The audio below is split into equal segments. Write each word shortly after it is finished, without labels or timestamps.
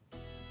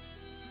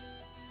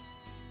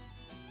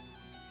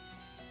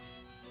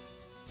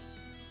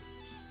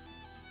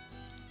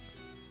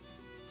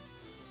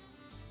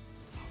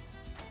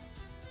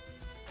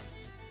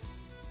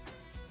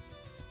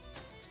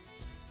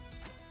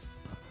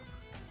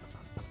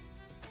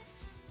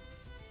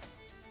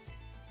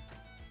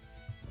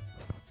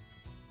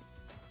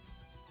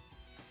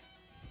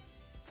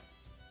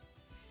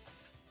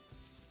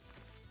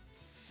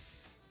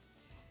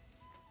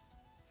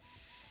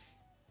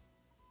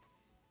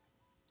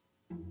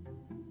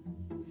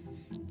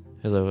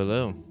Hello,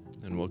 hello,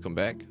 and welcome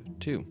back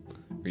to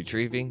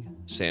Retrieving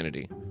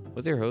Sanity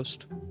with your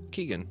host,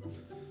 Keegan.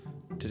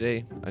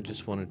 Today, I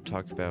just wanted to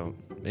talk about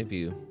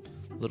maybe a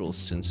little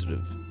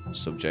sensitive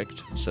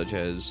subject, such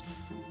as,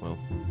 well,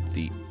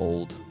 the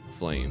old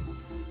flame.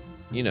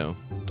 You know,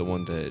 the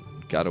one that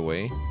got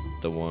away,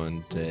 the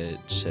one that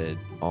said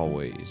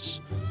always,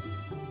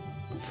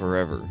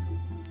 forever,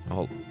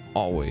 I'll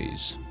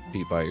always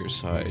be by your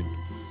side.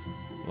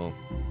 Well,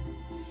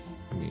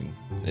 I mean,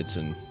 it's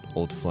an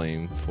old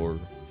flame for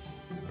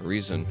a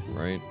reason,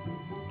 right?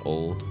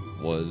 Old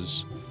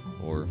was,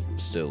 or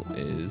still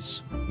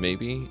is,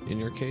 maybe in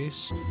your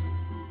case.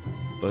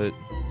 But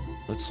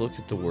let's look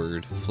at the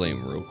word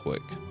flame real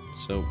quick.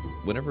 So,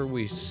 whenever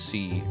we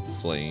see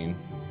flame,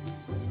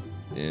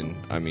 and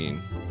I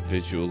mean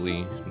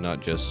visually,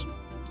 not just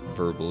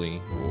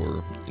verbally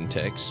or in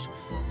text,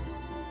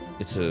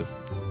 it's a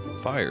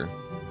fire,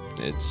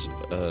 it's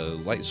a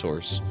light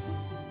source.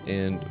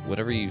 And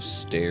whenever you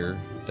stare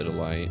at a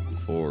light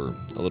for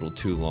a little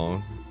too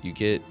long, you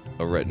get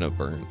a retina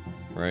burn,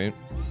 right?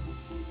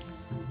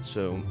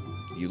 So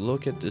you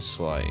look at this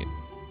light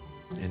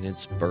and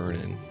it's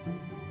burning,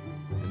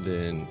 and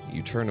then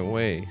you turn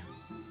away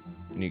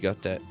and you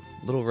got that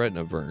little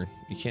retina burn.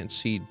 You can't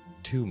see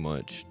too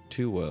much,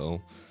 too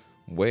well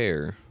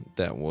where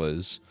that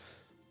was,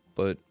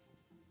 but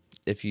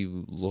if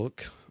you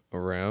look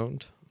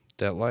around,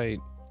 that light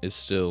is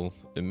still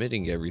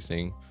emitting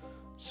everything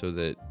so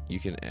that you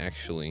can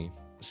actually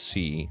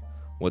see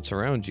what's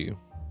around you.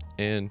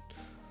 And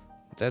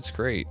that's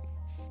great.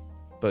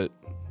 But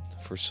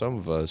for some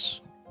of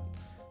us,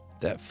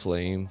 that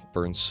flame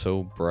burns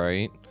so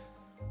bright,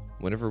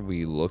 whenever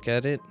we look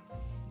at it,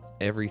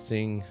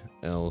 everything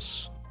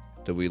else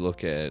that we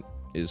look at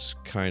is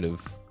kind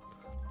of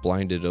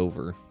blinded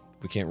over.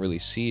 We can't really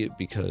see it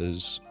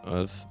because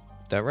of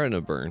that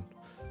retina burn.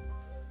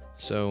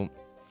 So,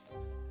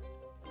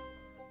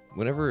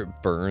 whenever it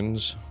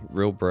burns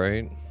real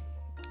bright,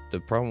 the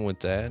problem with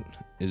that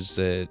is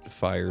that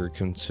fire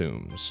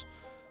consumes,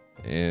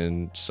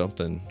 and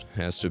something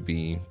has to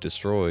be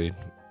destroyed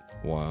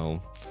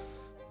while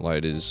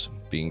light is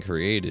being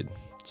created.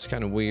 It's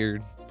kind of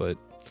weird, but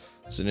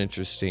it's an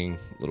interesting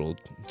little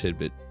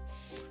tidbit.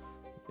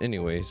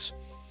 Anyways,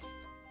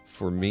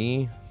 for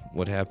me,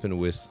 what happened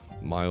with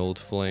my old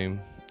flame,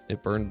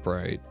 it burned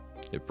bright.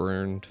 It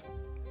burned,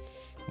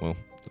 well,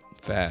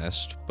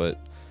 fast,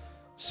 but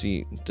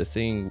see, the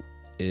thing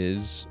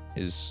is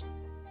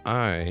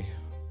I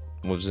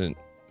wasn't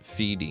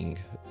feeding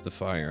the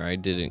fire. I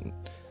didn't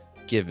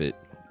give it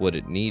what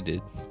it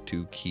needed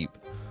to keep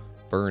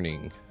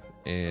burning.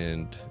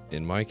 And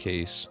in my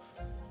case,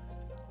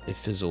 it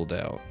fizzled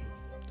out.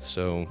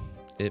 So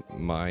it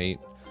might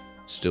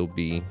still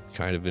be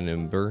kind of an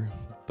ember,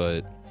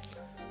 but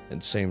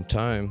at the same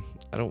time,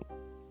 I don't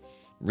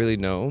really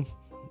know.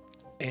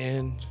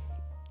 And,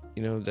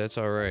 that's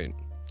all right.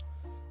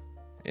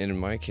 And in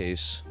my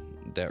case,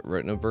 that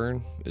retina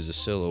burn is a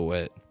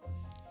silhouette.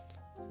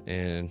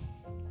 And,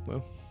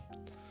 well,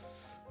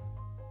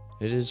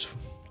 it is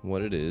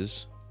what it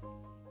is.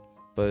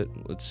 But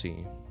let's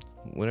see.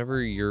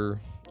 Whenever you're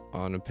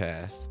on a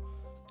path,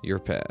 your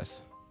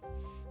path,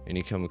 and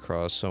you come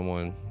across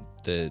someone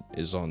that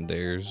is on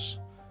theirs,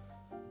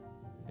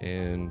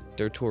 and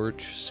their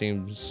torch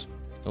seems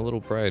a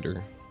little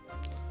brighter,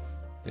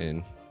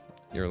 and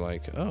you're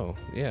like, oh,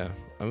 yeah,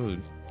 I'm going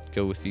to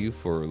go with you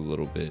for a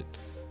little bit.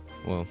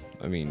 Well,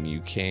 I mean,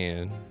 you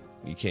can't,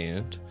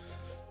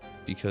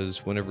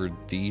 because whenever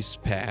these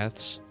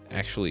paths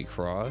actually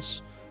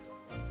cross,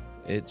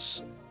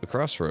 it's a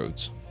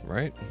crossroads,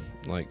 right?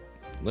 Like,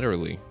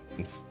 literally,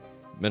 and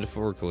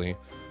metaphorically.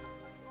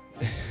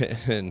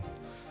 And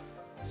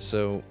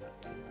so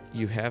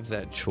you have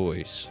that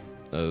choice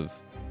of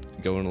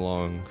going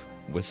along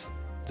with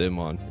them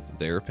on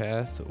their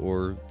path,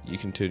 or you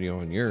continue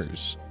on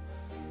yours.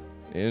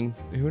 And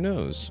who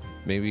knows,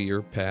 maybe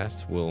your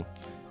path will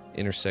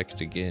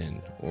intersect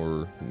again,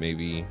 or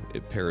maybe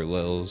it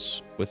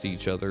parallels with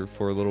each other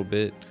for a little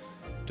bit,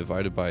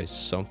 divided by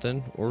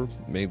something, or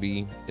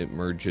maybe it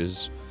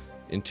merges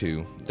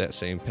into that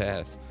same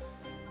path.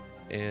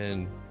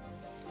 And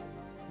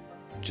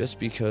just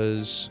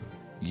because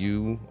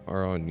you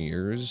are on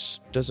yours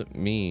doesn't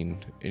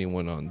mean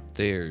anyone on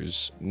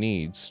theirs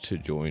needs to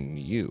join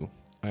you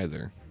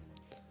either.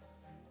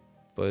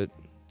 But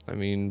I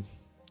mean,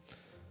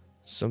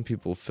 some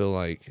people feel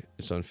like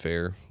it's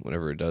unfair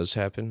whenever it does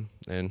happen,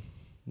 and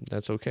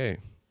that's okay.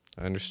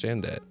 I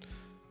understand that,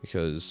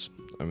 because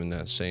I'm in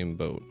that same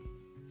boat.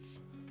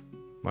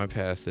 My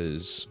path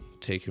is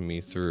taking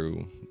me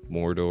through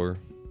Mordor,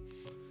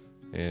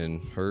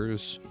 and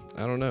hers,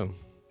 I don't know.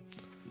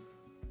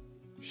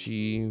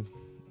 She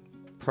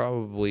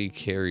probably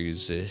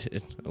carries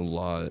it a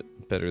lot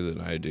better than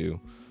I do,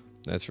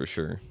 that's for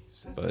sure.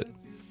 But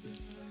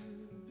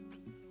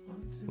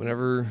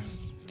whenever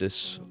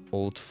this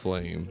old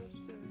flame,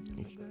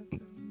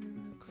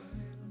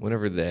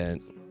 whenever that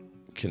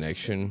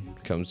connection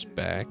comes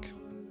back,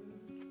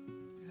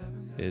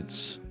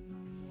 it's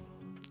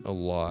a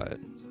lot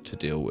to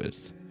deal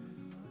with.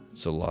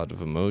 It's a lot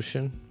of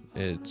emotion.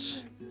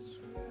 It's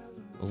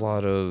a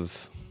lot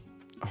of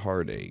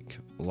heartache,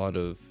 a lot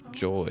of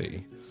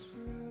joy,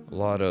 a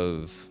lot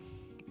of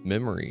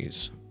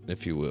memories,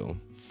 if you will.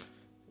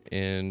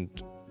 And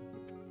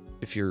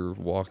if you're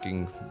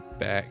walking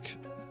back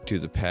to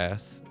the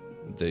path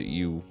that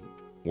you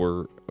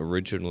were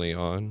originally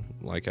on,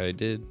 like I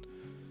did,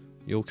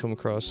 you'll come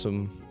across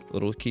some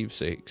little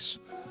keepsakes,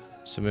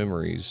 some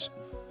memories,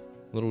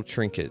 little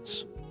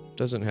trinkets.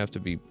 Doesn't have to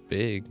be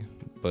big,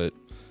 but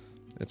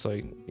it's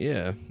like,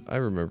 yeah, I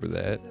remember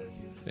that.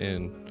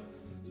 And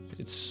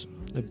it's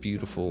a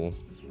beautiful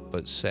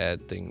but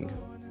sad thing.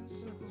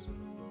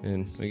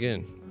 And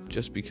again,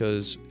 just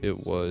because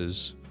it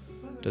was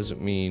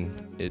doesn't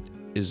mean it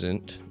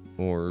isn't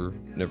or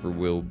never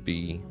will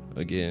be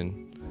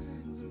again.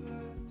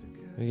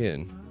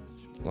 Again,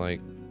 like,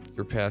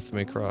 your path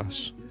may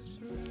cross.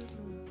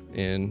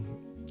 And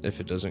if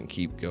it doesn't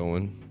keep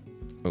going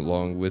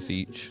along with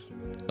each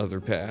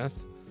other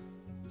path,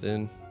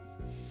 then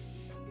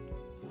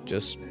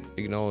just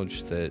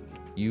acknowledge that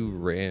you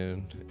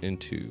ran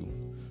into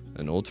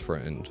an old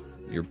friend,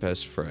 your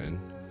best friend,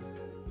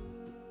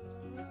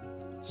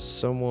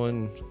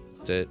 someone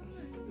that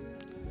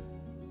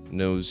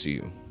knows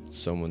you,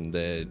 someone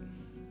that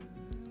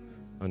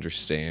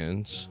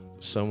understands,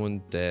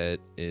 someone that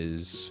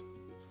is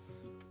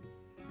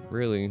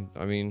really,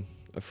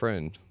 a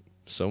friend,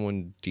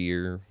 someone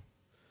dear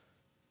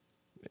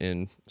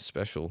and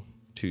special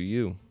to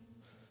you.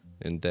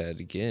 And that,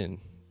 again,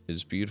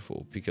 is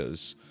beautiful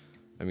because,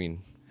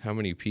 how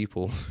many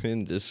people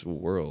in this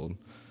world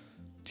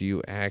do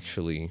you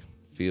actually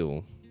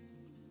feel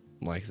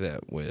like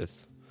that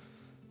with?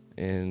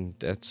 And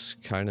that's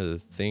kind of the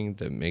thing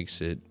that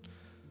makes it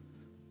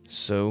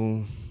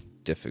so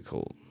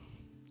difficult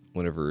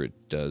whenever it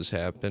does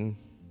happen.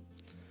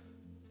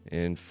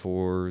 And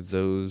for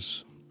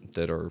those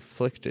that are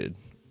afflicted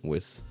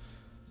with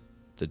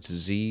the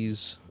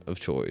disease of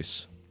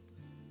choice,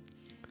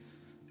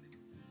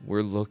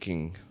 we're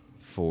looking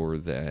for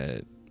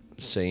that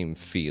same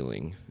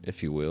feeling,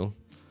 if you will,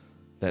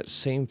 that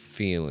same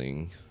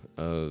feeling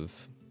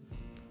of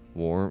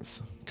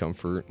warmth,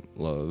 comfort,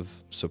 love,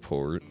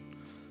 support,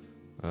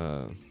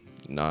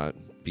 not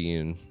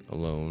being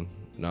alone,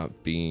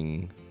 not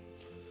being,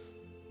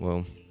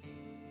 well,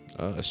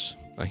 us,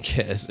 I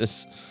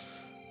guess.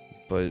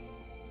 But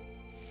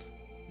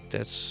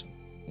that's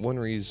one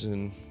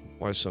reason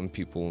why some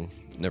people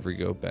never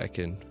go back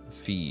and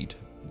feed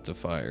the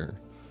fire.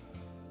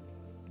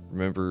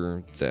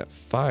 Remember that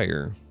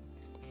fire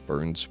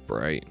burns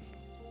bright,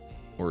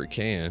 or it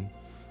can,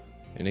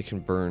 and it can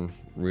burn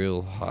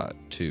real hot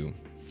too.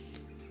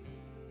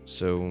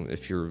 So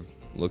if you're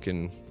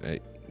looking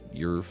at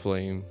your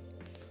flame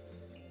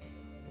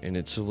and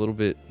it's a little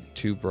bit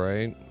too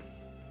bright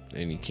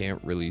and you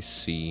can't really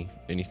see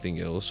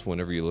anything else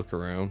whenever you look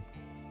around,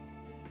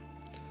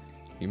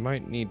 you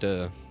might need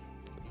to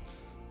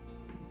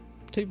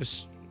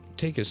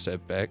take a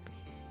step back,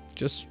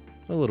 just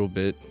a little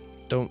bit.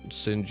 Don't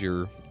singe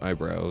your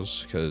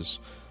eyebrows because,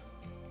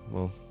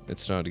 well,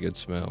 it's not a good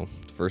smell,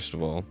 first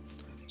of all.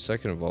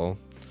 Second of all,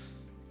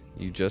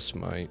 you just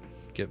might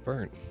get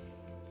burnt.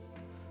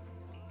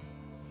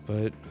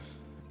 But,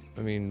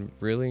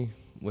 really,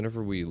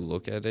 whenever we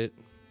look at it,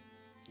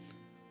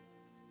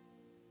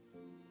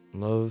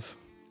 love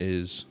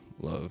is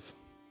love.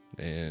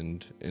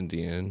 And in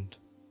the end,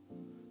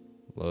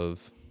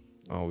 love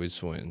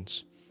always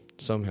wins.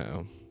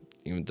 Somehow,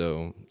 even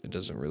though it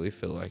doesn't really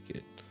feel like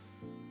it.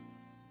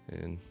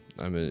 And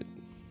I'm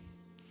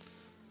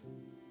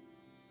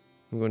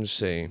going to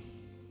say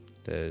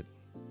that,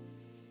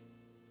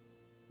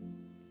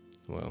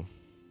 well,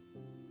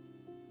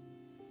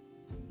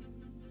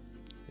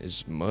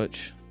 as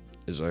much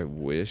as I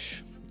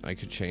wish I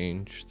could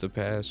change the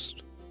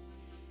past,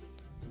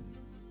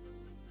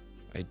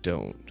 I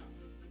don't.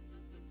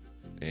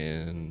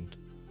 And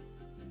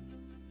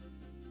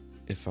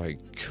if I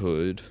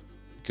could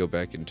go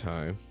back in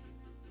time,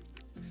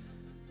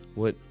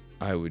 what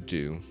I would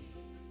do,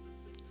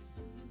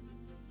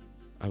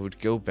 I would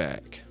go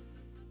back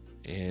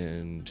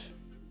and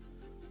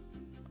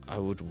I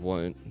would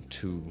want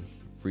to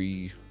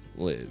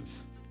relive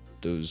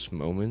those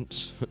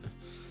moments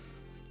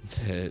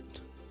that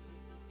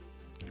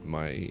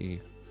my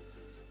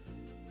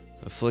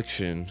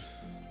affliction,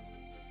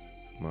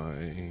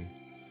 my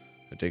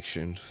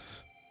addiction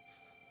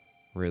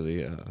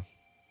really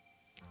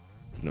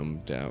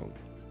numbed out.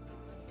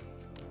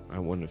 I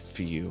want to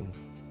feel.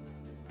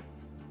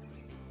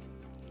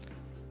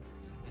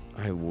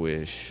 I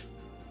wish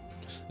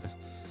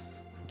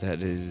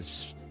that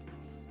is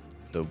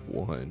the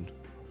one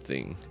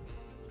thing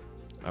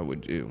I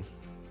would do,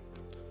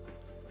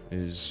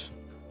 is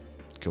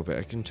go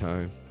back in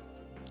time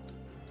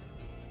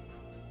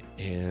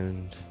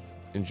and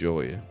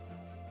enjoy it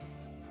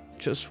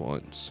just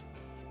once.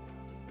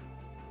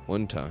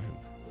 One time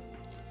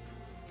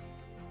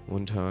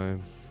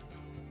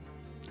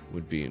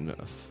would be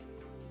enough.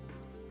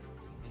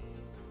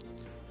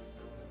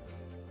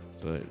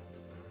 But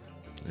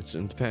it's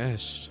in the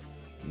past.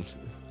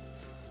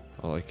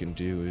 All I can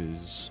do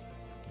is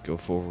go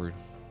forward,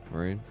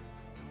 right?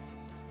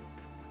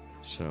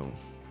 So,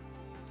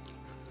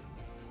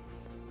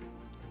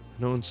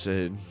 no one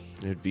said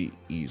it'd be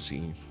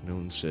easy. No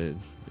one said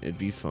it'd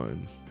be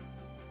fun.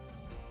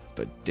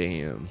 But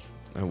damn,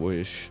 I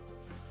wish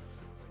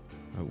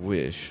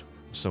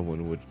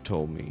someone would have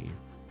told me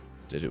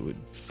that it would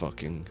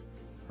fucking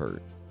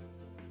hurt.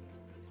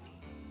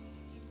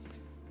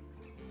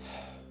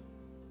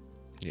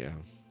 Yeah.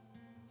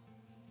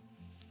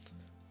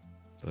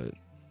 But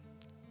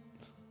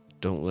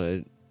don't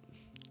let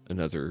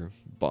another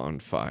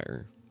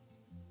bonfire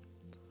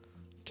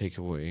take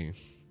away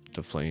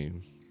the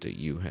flame that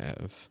you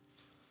have.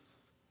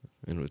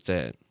 And with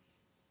that,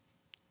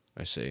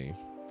 I say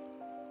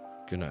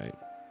good night.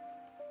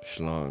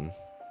 Shalom.